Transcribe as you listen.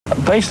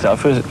Basically, I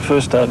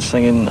first started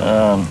singing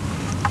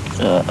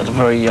at a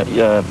very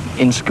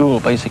in school,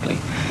 basically,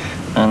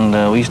 and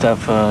we used to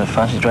have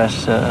fancy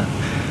dress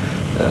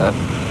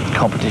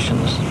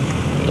competitions.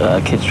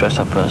 Kids dressed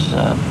up as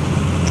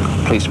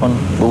policemen,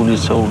 wounded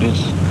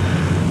soldiers,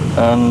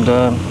 and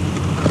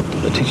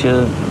the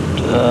teacher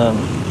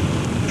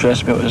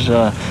dressed me up as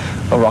a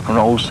rock and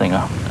roll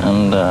singer,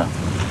 and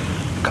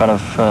kind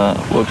of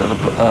worked out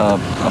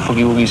a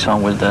boogie woogie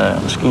song with the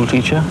school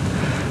teacher,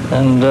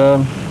 and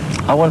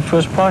I won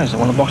first prize. I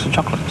won a box of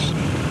chocolates.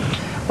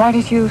 Why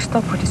did you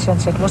stop with the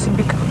Sunset? Was it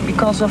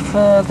because of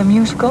the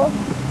musical?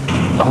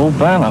 The whole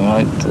band.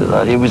 I mean,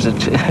 it was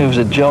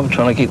a job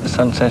trying to keep the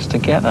Sunsets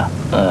together.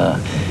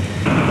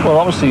 Well,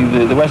 obviously,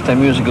 the West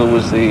End musical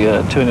was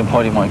the turning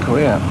point in my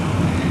career.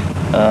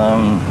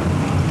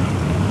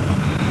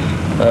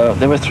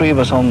 There were three of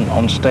us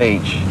on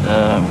stage.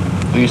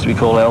 We used to be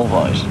called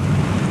Elvis.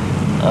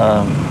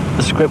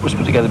 The script was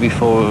put together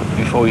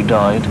before he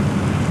died,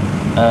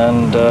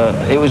 and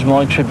it was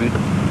my tribute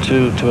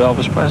to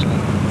Elvis Presley.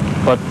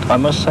 But I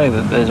must say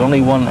that there's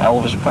only one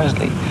Elvis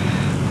Presley,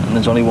 and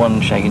there's only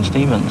one Shakin'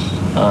 Stevens.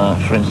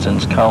 For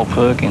instance, Carl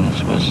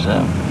Perkins was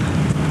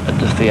at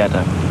the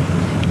theatre.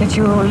 Did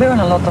you learn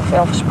a lot of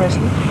Elvis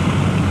Presley?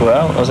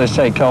 Well, as I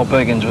say, Carl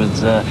Perkins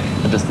was at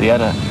the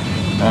theatre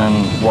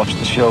and watched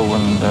the show,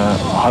 and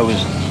I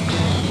was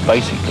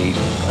basically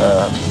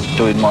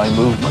doing my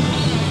movements.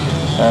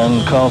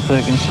 And Carl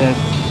Perkins said,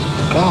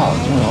 "God,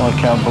 you know, I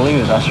can't believe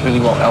it. That's really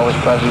what Elvis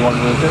Presley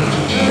wanted to do."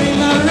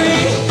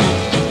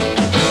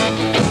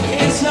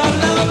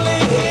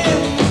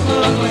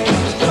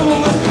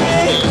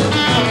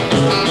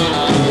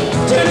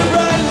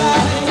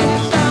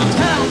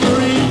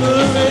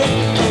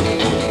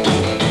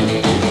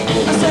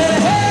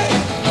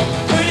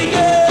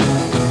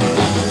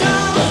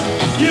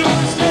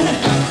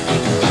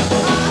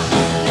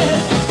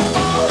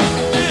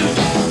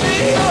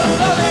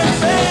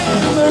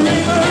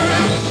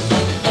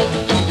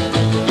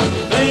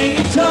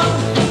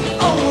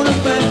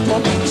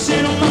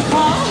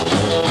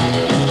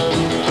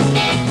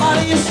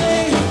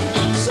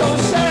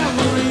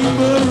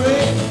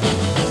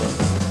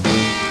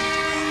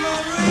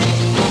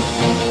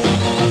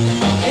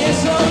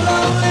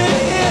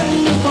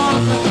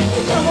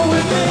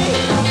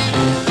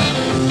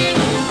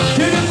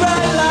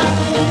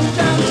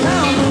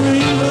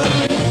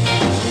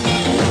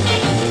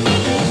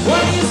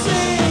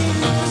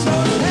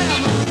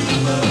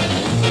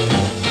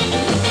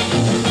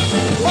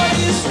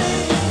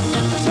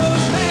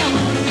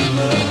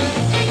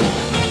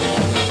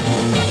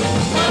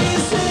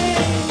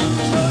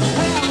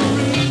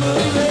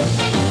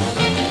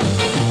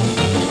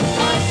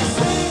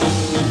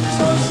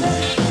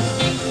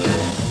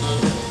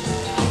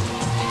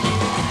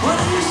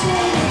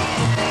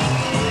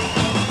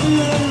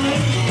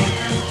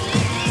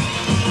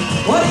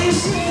 What do you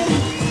say?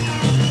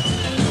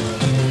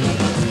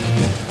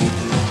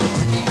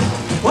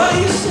 What do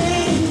you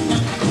say?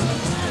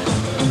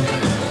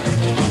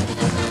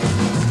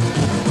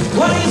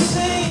 What do you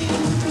say?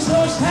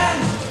 So sad.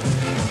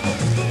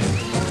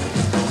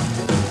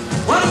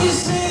 What do you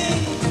say?